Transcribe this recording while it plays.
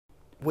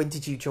When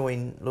did you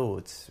join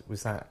Lords?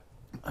 Was that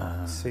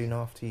soon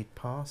after you'd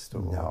passed?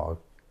 Or? No,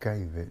 I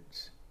gave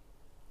it...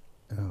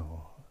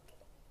 Oh,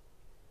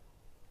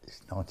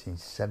 it's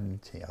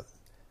 1970.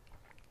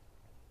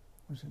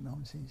 Was it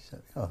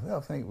 1970? Oh, I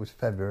think it was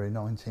February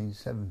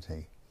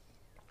 1970.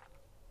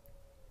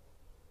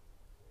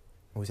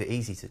 Was it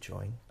easy to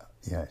join?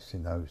 Yes,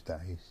 in those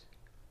days.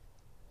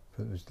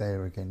 But it was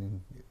there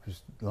again, it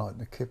was like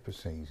the kipper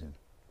season.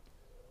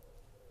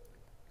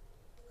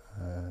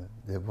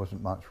 There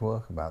wasn't much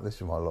work about. This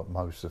is why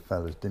most of the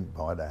fellas didn't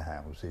buy their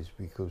houses,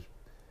 because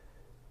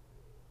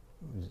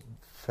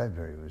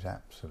February was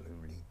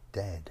absolutely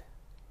dead.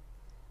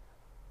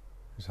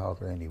 There's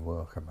hardly any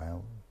work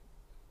about.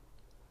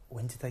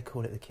 When did they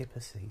call it the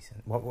kipper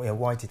season?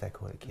 Why did they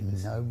call it kipper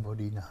season?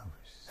 Nobody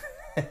knows.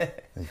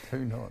 They do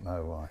not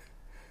know why.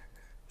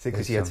 Is it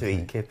because you had to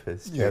eat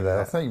kippers? Yeah,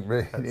 I think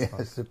really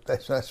that's the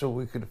best. That's all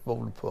we could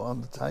afford to put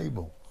on the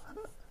table.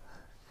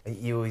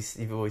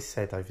 You've always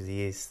said over the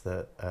years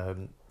that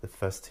the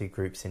first two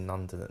groups in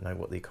London that know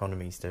what the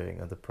economy's doing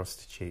are the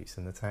prostitutes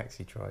and the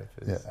taxi drivers.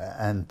 Yeah,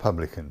 and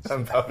publicans.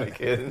 And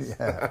publicans.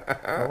 Yeah.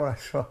 Oh,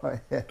 that's right.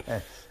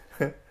 Yeah.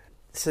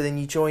 So then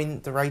you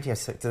joined the radio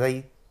sector. Do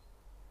they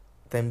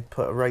then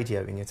put a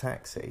radio in your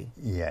taxi?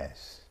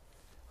 Yes.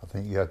 I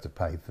think you had to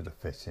pay for the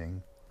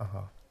fitting.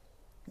 Uh-huh.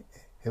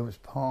 It was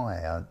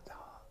pie.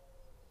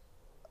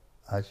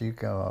 As you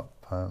go up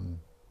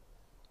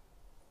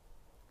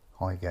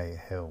Highgate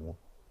Hill,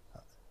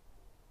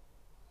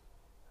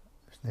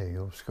 it's near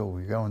your school,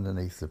 you go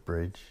underneath the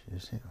bridge, you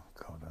see, oh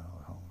God,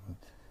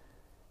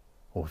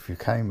 or if you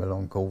came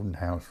along Gordon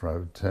House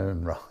Road,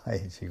 turn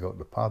right, you got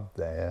the pub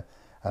there,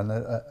 and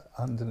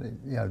underneath,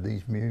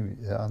 you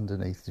know,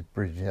 underneath the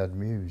bridge you had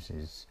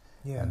muses.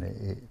 Yeah.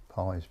 And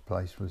Pye's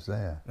place was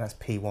there. That's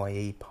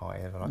PYE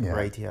Pye, like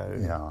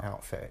radio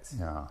outfits.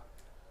 Yeah.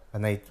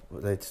 And they'd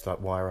just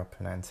like wire up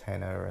an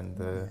antenna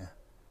and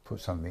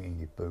put something in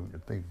your boot.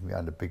 You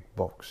had a big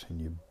box in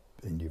your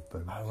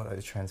boot. Oh, like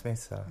the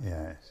transmitter.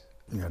 Yes.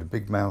 You had a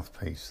big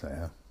mouthpiece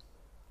there.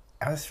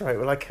 That's right.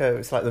 Well,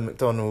 it's like the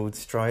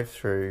McDonald's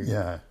drive-through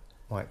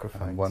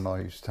microphone. And when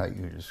I used to take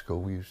you to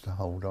school, we used to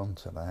hold on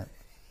to that.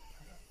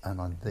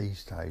 And on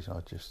these days,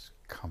 I just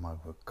come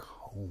over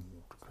cold.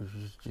 Because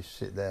you just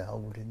sit there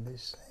holding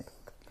this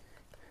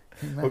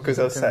thing. Well, because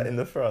I was sat in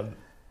the front.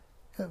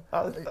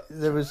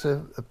 There was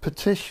a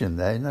petition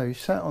there. No, you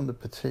sat on the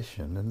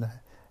petition and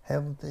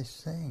held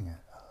this thing.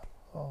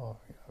 Oh,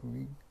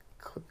 you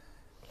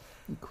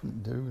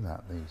couldn't do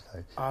that these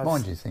days.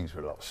 Mind you, things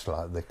were a lot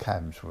slow. The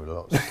cabs were a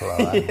lot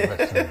slower.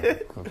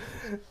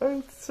 I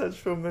have such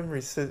fond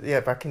memories. So,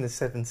 yeah, back in the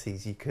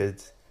 70s, you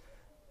could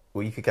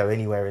go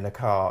anywhere in a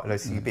car.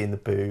 So you could be in the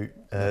boot,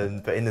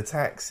 but in the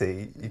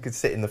taxi, you could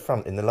sit in the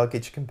front in the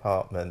luggage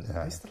compartment.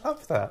 Yeah. I used to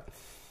love that.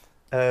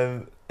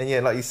 And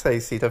yeah, like you say,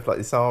 so you'd have like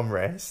this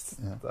armrest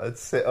that I'd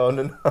sit on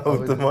and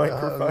hold the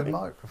microphone. The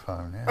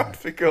microphone, yeah. I'd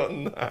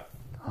forgotten that.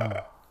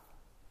 I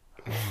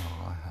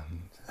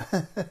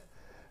haven't.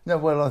 No,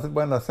 well,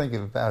 when I think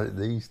about it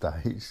these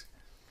days.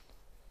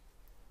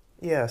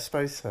 Yeah, I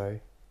suppose so.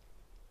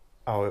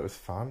 Oh, it was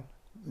fun.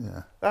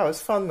 Yeah. That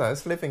was fun though,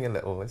 it's living a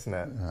little, isn't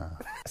it? Yeah.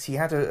 So you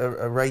had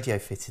a radio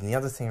fitting. The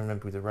other thing I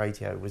remember with the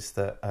radio was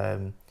that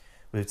there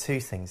were two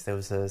things. There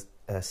was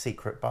a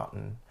secret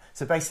button.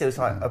 So basically it was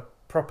like a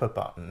proper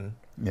button.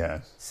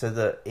 Yes. So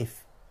that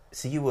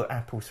so you were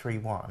Apple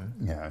 3.1.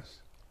 Yes.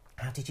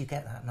 How did you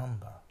get that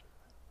number?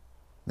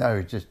 No,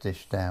 it just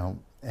dished out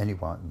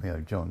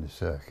anyone, joined the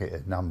circuit,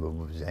 a number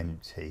was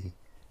empty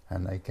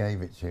and they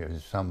gave it to you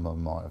as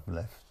someone might have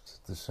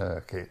left the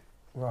circuit.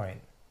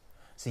 Right.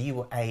 So you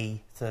were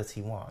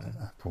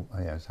A31,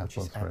 yes, which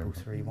is Apple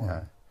 3.1.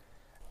 Yeah.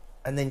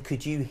 And then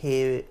could you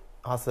hear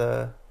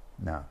other...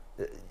 No.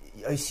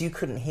 So you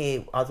couldn't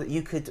hear other...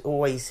 You could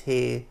always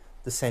hear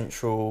the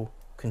central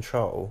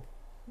control?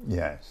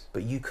 Yes.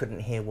 But you couldn't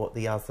hear what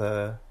the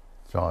other...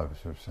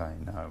 Drivers were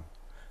saying no.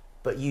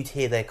 But you'd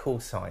hear their call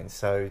signs,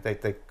 so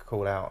they'd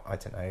call out, I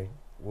don't know,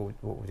 what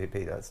would it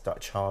be? That's like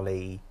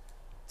Charlie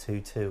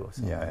 22 or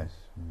something. Yes.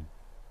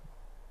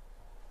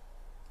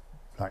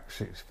 Black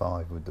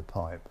 6'5" with the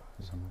pipe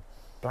or something.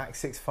 Black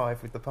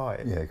 6'5" with the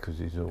pipe? Yeah, because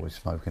he's always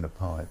smoking a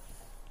pipe.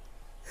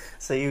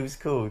 So he was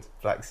called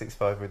Black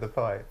 6'5" with a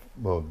pipe?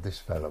 Well, this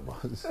fella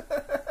was.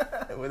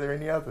 Were there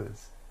any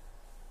others?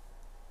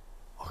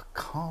 I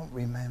can't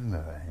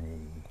remember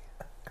any.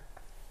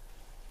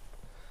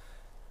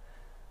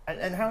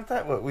 And how would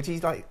that work? Would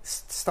you like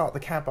start the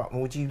cab up,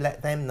 and would you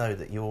let them know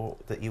that you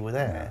were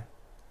there? Yeah.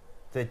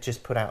 They'd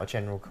just put out a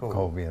general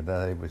call.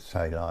 They would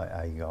say like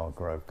Agar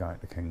Grove going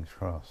to King's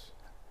Cross,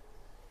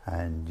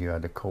 and you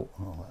had a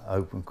call,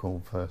 open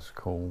call, first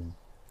call.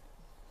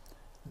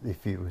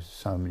 If it was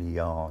so many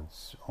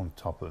yards on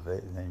top of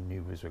it, then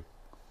you was a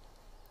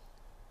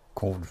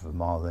quarter of a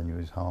mile, then you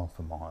was half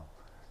a mile.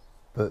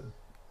 But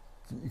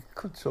you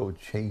could sort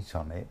of cheat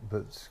on it.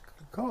 But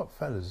got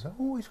fellas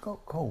always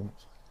got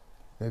calls.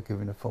 They're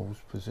given a false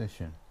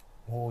position.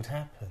 What would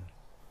happen?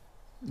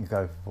 You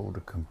go for all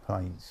the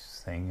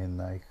complaints thing and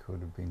they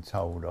could have been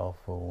told off,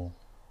 or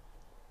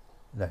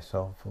less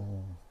off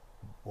or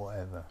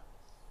whatever.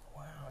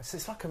 Wow, so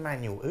it's like a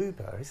manual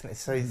Uber, isn't it?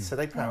 So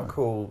they put out a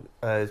call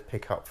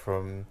pick up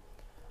from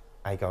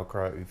Agar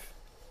Grove,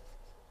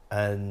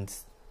 and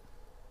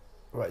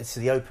right. So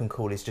the open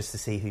call is just to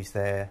see who's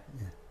there.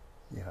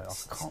 Yeah,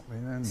 I can't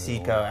remember. So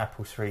you go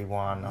Apple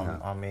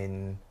 3-1. I'm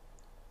in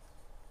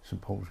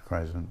St Paul's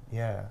Crescent.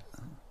 Yeah.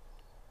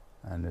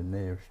 And the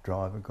nearest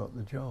driver got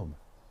the job.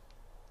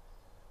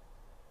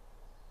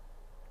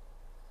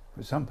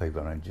 But some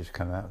people don't just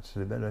come out to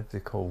the bed. If they're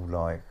called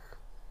like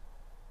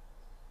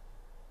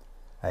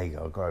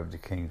Agar Grove to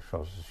King's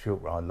Cross, a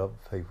short ride, a lot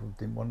of people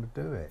didn't want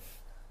to do it.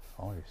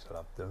 I used to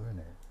love doing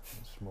it,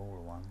 the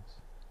smaller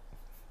ones.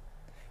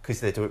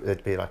 Because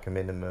there'd be like a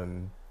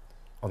minimum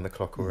on the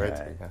clock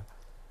already. Yeah.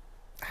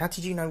 How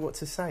did you know what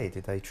to say?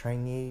 Did they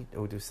train you,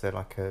 or was there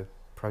like a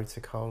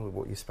protocol of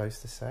what you're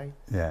supposed to say?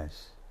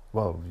 Yes.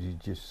 Well, you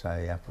just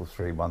say Apple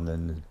 3-1,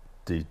 then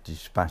the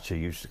dispatcher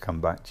used to come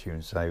back to you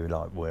and say,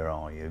 like, where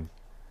are you?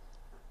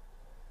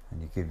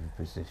 And you give your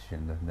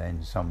position, and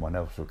then someone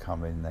else will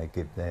come in, they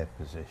give their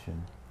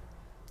position.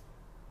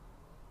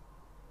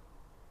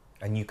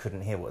 And you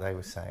couldn't hear what they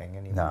were saying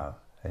anyway? No,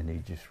 and he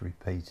just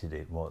repeated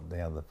it, what the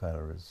other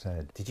fella had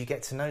said. Did you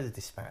get to know the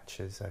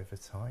dispatchers over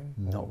time?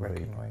 Not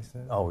really. Recognise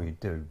them? Oh, you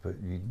do,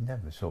 but you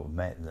never sort of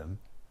met them.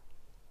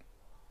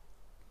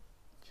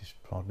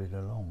 Just plodded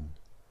along.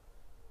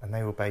 And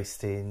they were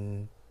based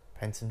in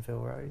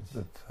Pentonville Road?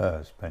 The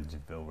first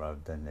Pentonville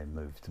Road, then they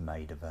moved to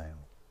Maida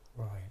Vale.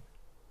 Right.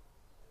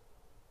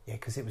 Yeah,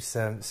 because it was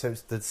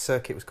the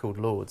circuit was called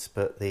Lords,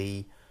 but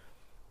the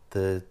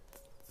well,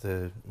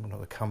 not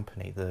the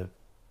company, the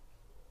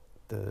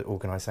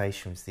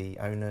organisation was the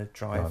owner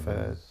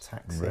driver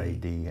taxi.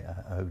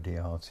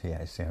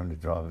 ODRTS, the owner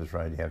drivers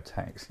radio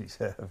taxi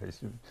service.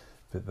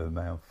 Bit of a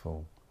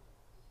mouthful.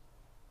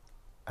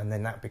 And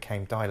then that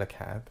became Dialer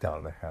Cab.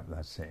 Dialer Cab,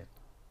 that's it.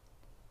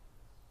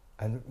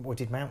 And what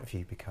did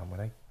Mountview become?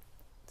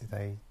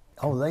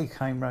 They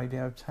came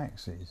radio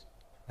taxis.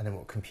 And then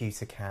what,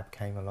 Computer Cab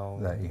came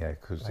along? Yeah,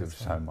 because there was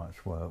so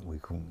much work we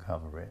couldn't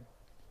cover it.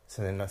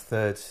 So then a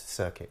third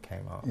circuit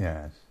came up?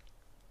 Yes.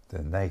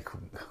 Then they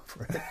couldn't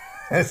cover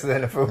it. So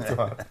then a fourth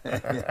one.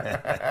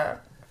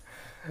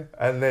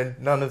 And then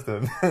none of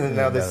them.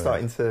 Now they're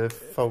starting to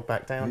fold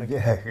back down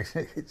again.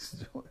 Yeah,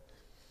 it's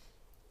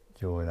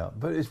join up.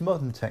 But it's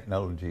modern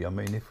technology. I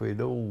mean, if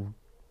we'd all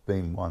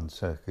been one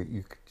circuit,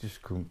 you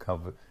just couldn't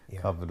cover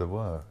the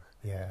work.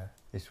 Yeah.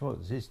 It's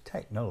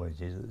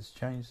technology that's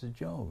changed the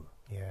job.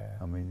 Yeah.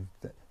 I mean,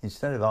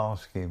 instead of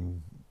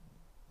asking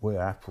where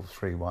Apple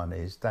 3-1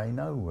 is, they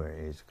know where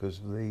it is because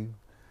of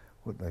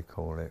what they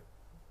call it,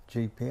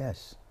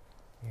 GPS.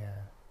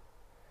 Yeah.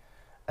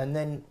 And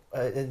then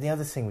the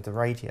other thing with the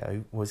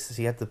radio was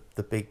you had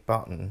the big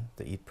button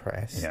that you'd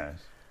press. Yes.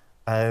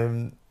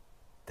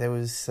 There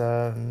was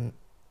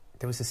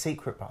a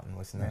secret button,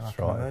 wasn't there? That's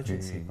like right. An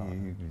emergency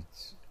button.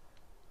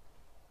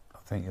 I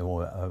think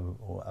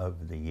all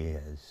over the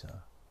years,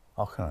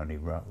 I can only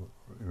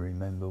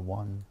remember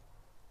one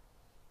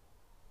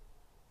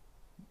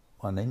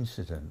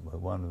incident where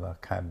one of our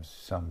cabs,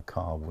 some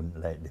car wouldn't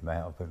let him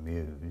out of a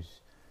mews,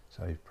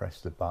 so he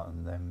pressed the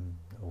button, then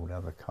all the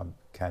other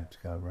cabs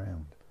go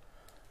round.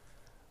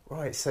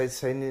 Right, so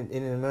in an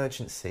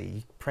emergency,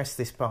 you press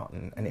this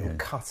button and it will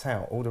cut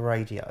out all the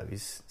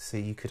radios, so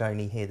you could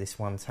only hear this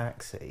one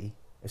taxi.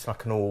 It's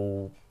like an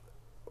all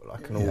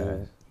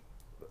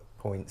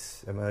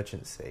points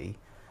emergency.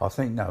 I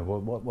think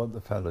what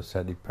the fella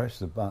said, he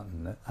pressed the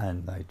button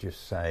and they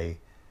just say,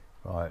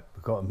 right,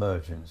 we've got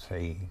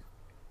emergency,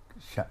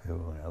 shut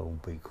your all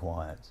be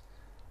quiet,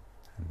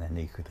 and then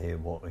he could hear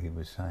what he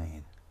was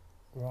saying.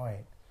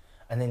 Right,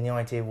 and then the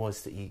idea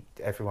was that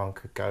everyone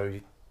could go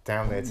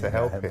down there to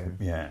help him.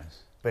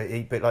 Yes, but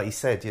like you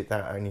said,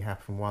 that only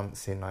happened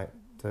once in like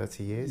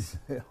 30 years.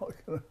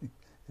 Well,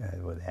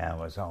 the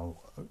hours I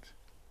worked.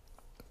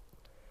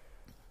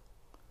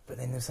 But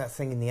then there's that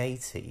thing in the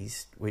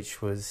 80s,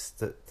 which was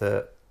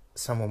that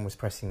someone was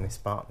pressing this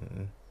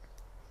button,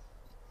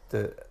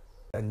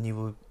 and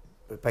you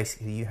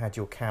had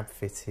your cab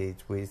fitted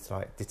with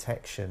like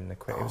detection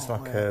equipment. It was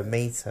like a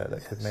meter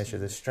that could measure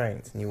the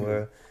strength, and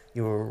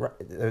they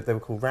were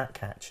called rat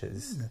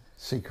catchers.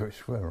 Secret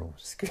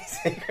squirrels.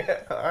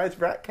 I had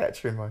rat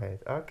catcher in my head.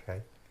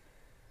 Okay.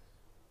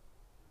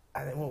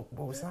 And then what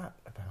was that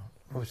about?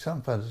 Well,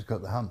 some fellas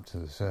got the hump to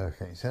the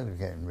circuit. Instead of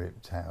getting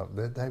ripped out,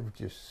 they would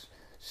just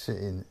sit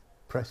in,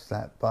 press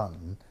that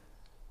button,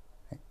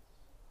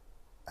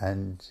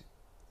 and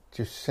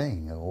just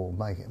sing or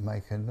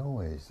make a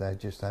noise. They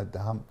just had the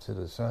hump to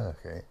the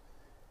circuit.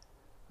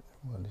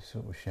 Well, it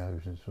sort of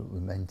shows sort of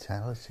the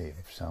mentality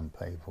of some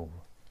people.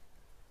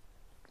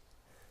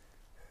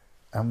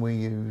 And we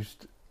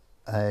used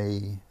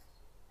the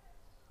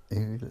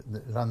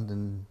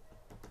London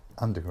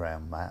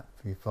Underground map.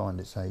 You find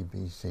it's A,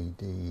 B, C,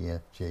 D, E,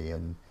 F, G,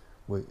 and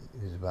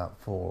there's about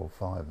 4 or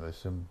 5 of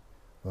us, and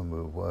when we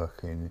were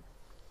working,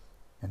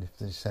 and if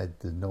they said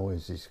the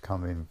noise is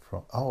coming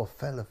from, a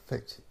fella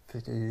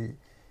fitted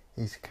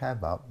his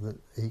cab up that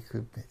he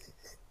could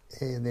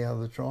hear the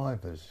other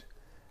drivers,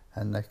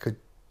 and they could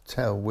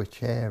tell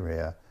which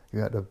area. You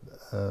had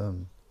a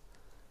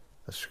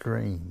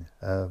screen,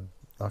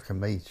 like a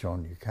meter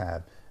on your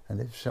cab, and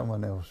if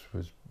someone else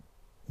was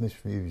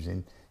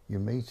misusing, your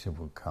meter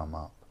would come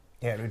up.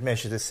 Yeah, it would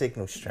measure the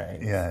signal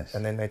strength. Yes.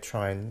 And then they'd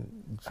try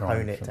and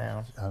hone it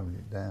down. Hone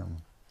it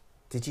down.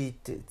 Did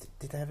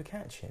they ever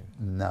catch him?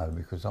 No,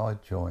 because I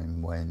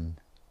joined when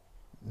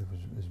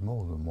there's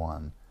more than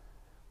one,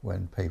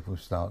 when people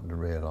started to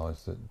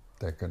realise that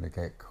they're going to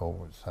get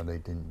caught, so they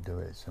didn't do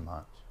it so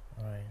much.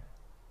 Right.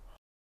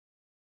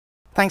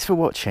 Thanks for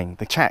watching.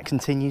 The chat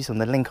continues on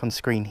the link on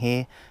screen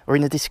here or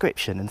in the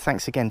description, and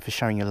thanks again for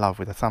showing your love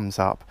with a thumbs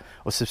up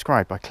or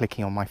subscribe by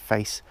clicking on my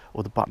face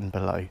or the button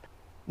below.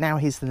 Now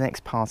here's the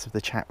next part of the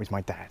chat with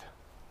my dad.